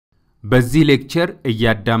በዚህ ሌክቸር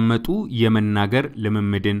እያዳመጡ የመናገር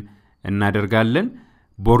ልምምድን እናደርጋለን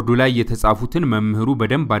ቦርዱ ላይ የተጻፉትን መምህሩ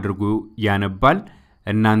በደንብ አድርጎ ያነባል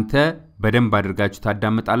እናንተ በደንብ አድርጋችሁ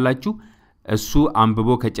ታዳምጣላችሁ እሱ አንብቦ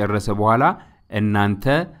ከጨረሰ በኋላ እናንተ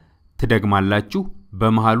ትደግማላችሁ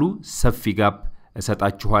በመሃሉ ሰፊ ጋፕ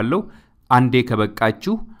እሰጣችኋለሁ አንዴ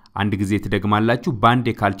ከበቃችሁ አንድ ጊዜ ትደግማላችሁ ባንዴ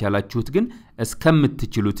ካልቻላችሁት ግን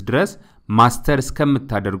እስከምትችሉት ድረስ ማስተር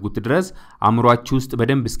እስከምታደርጉት ድረስ አምሯችሁ ውስጥ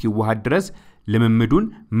በደንብ እስኪዋሃድ ድረስ ልምምዱን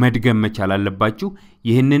መድገም መቻል አለባችሁ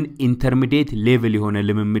ይህንን ኢንተርሚዲየት ሌቭል የሆነ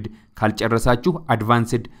ልምምድ ካልጨረሳችሁ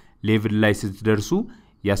አድቫንስድ ሌቭል ላይ ስትደርሱ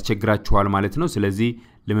ያስቸግራችኋል ማለት ነው ስለዚህ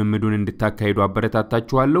ልምምዱን እንድታካሂዱ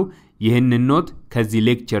አበረታታችኋለሁ ይህንን ኖት ከዚህ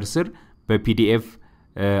ሌክቸር ስር በፒዲኤፍ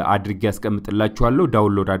አድርጌ ያስቀምጥላችኋለሁ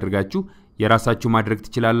ዳውንሎድ አድርጋችሁ የራሳችሁ ማድረግ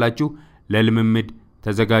ትችላላችሁ ለልምምድ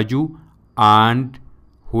ተዘጋጁ 1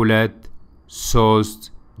 2 3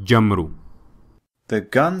 ጀምሩ The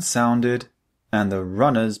gun sounded and the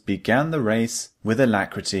runners began the race with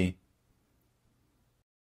alacrity.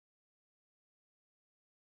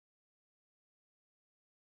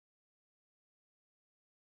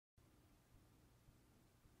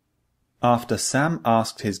 After Sam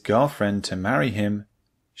asked his girlfriend to marry him,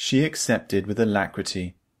 she accepted with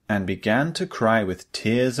alacrity and began to cry with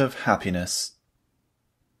tears of happiness.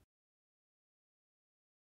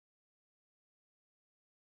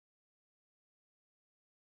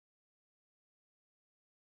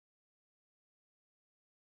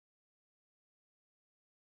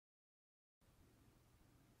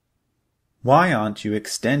 Why aren't you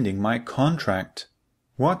extending my contract?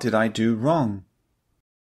 What did I do wrong?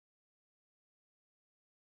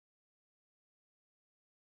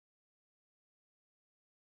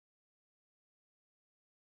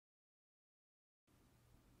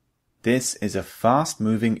 This is a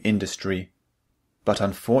fast-moving industry, but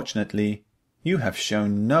unfortunately, you have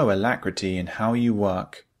shown no alacrity in how you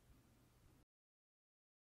work.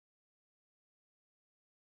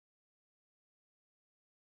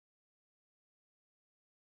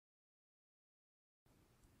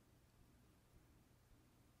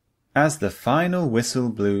 As the final whistle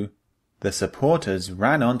blew, the supporters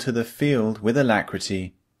ran onto the field with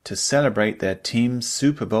alacrity to celebrate their team's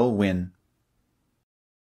Super Bowl win.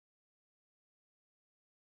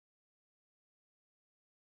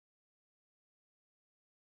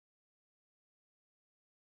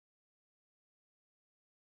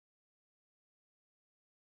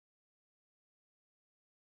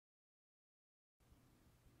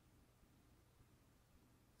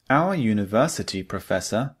 Our university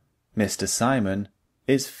professor, Mr. Simon,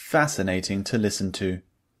 is fascinating to listen to.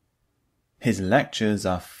 His lectures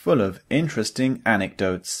are full of interesting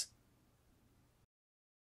anecdotes.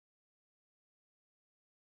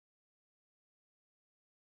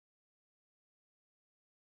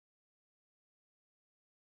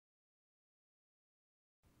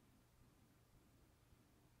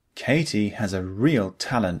 Katie has a real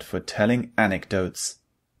talent for telling anecdotes.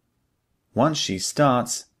 Once she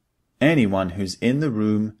starts, anyone who's in the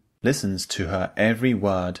room listens to her every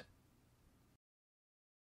word.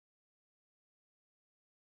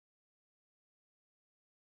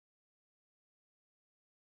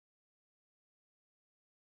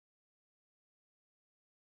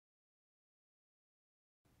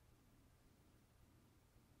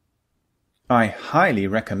 I highly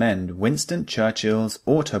recommend Winston Churchill's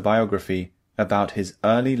autobiography about his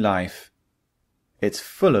early life. It's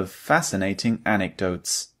full of fascinating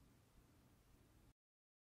anecdotes.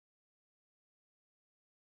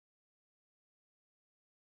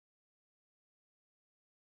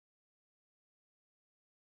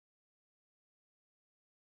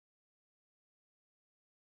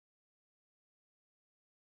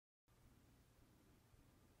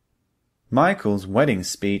 Michael's wedding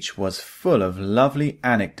speech was full of lovely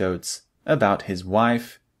anecdotes about his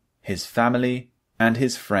wife, his family, and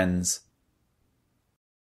his friends.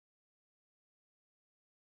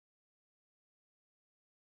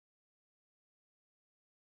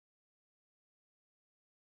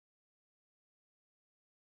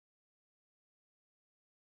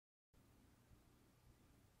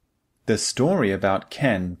 The story about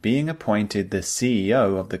Ken being appointed the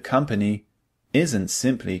CEO of the company isn't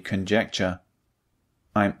simply conjecture.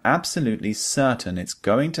 I'm absolutely certain it's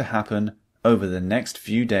going to happen over the next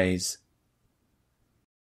few days.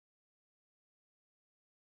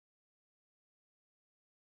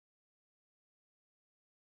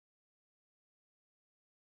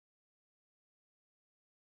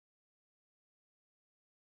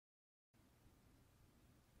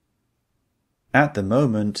 At the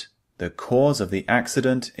moment, the cause of the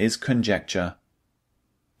accident is conjecture.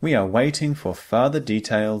 We are waiting for further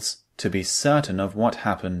details to be certain of what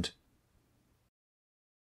happened.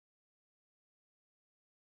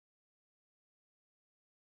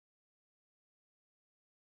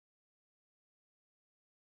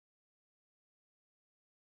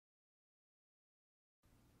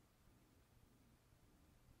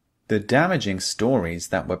 The damaging stories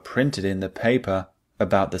that were printed in the paper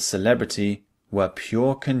about the celebrity were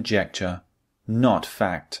pure conjecture, not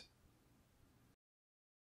fact.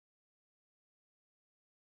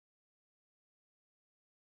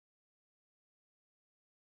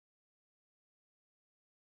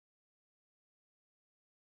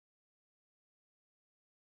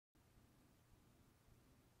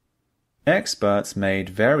 Experts made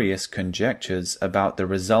various conjectures about the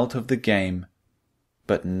result of the game,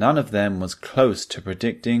 but none of them was close to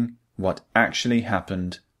predicting what actually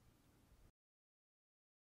happened.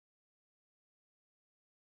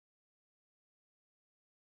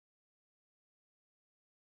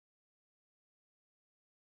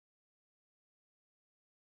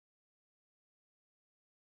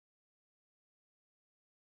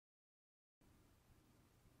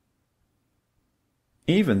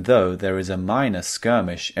 Even though there is a minor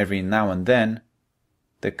skirmish every now and then,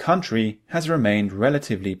 the country has remained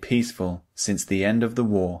relatively peaceful since the end of the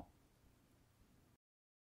war.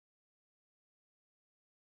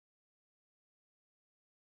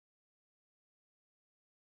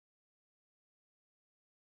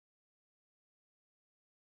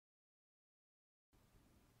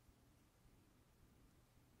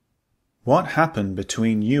 What happened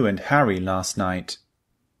between you and Harry last night?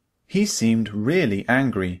 He seemed really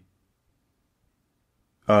angry.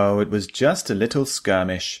 Oh, it was just a little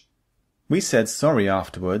skirmish. We said sorry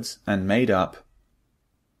afterwards and made up.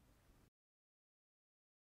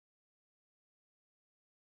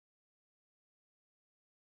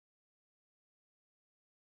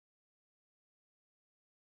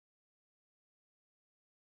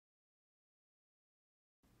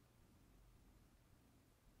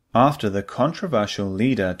 After the controversial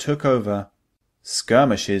leader took over,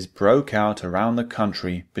 skirmishes broke out around the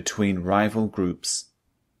country between rival groups.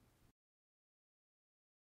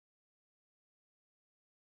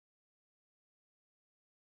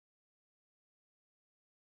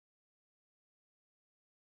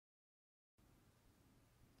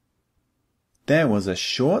 There was a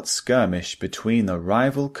short skirmish between the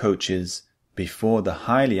rival coaches before the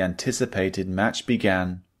highly anticipated match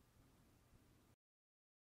began.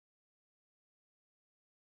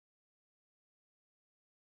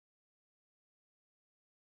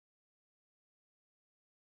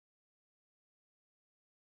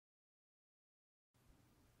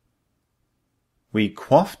 We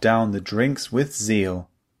quaffed down the drinks with zeal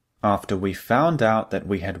after we found out that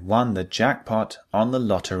we had won the jackpot on the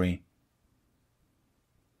lottery.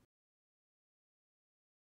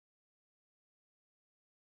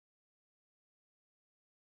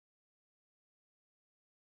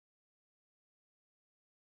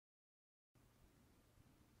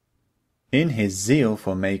 In his zeal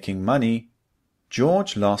for making money,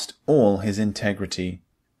 George lost all his integrity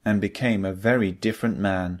and became a very different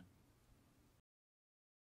man.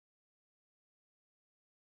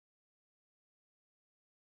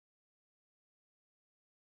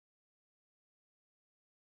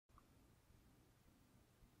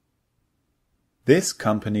 This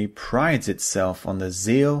company prides itself on the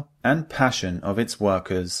zeal and passion of its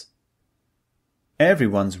workers.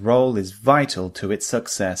 Everyone's role is vital to its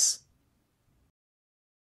success.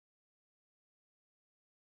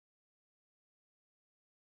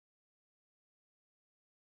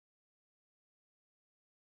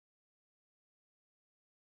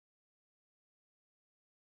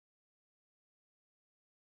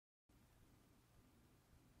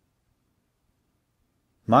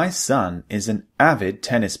 My son is an avid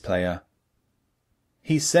tennis player.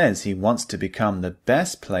 He says he wants to become the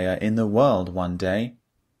best player in the world one day.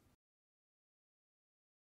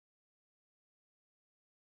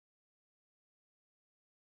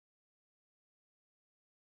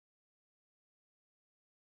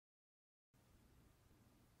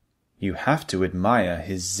 You have to admire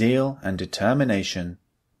his zeal and determination.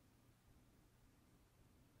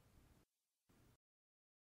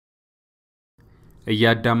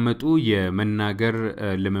 እያዳመጡ የመናገር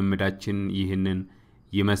ልምምዳችን ይህንን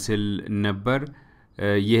ይመስል ነበር።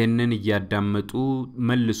 ይህንን እያዳመጡ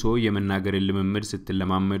መልሶ የመናገር ልምምድ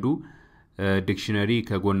ስትለማመዱ ዲክሽነሪ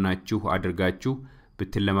ከጎናችሁ አድርጋችሁ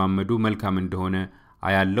ብትለማመዱ መልካም እንደሆነ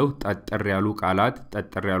አያለው። ጠጠር ያሉ ቃላት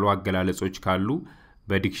ጠጠር ያሉ አገላለጾች ካሉ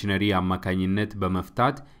በዲክሽነሪ አማካኝነት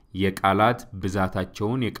በመፍታት የቃላት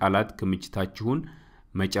ብዛታቸውን የቃላት ክምችታችሁን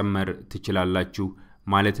መጨመር ትችላላችሁ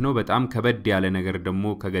ማለት ነው በጣም ከበድ ያለ ነገር ደግሞ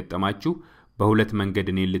ከገጠማችሁ በሁለት መንገድ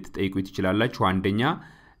እኔ ልትጠይቁ ትችላላችሁ አንደኛ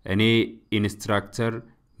እኔ ኢንስትራክተር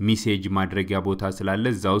ሜሴጅ ማድረጊያ ቦታ ስላለ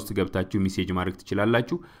እዛው ውስጥ ገብታችሁ ሜሴጅ ማድረግ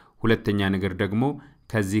ትችላላችሁ ሁለተኛ ነገር ደግሞ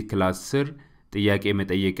ከዚህ ክላስ ስር ጥያቄ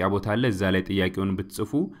መጠየቂያ ቦታ አለ እዛ ላይ ጥያቄውን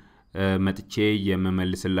ብትጽፉ መጥቼ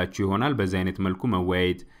የመመልስላችሁ ይሆናል በዛ አይነት መልኩ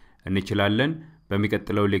መወያየት እንችላለን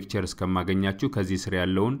በሚቀጥለው ሌክቸር እስከማገኛችሁ ከዚህ ስር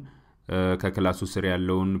ያለውን ከክላሱ ስር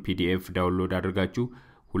ያለውን ፒዲኤፍ ዳውንሎድ አድርጋችሁ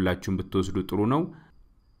ሁላችሁም ብትወስዱ ጥሩ ነው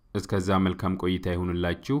እስከዛ መልካም ቆይታ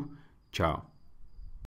ይሁንላችሁ ቻው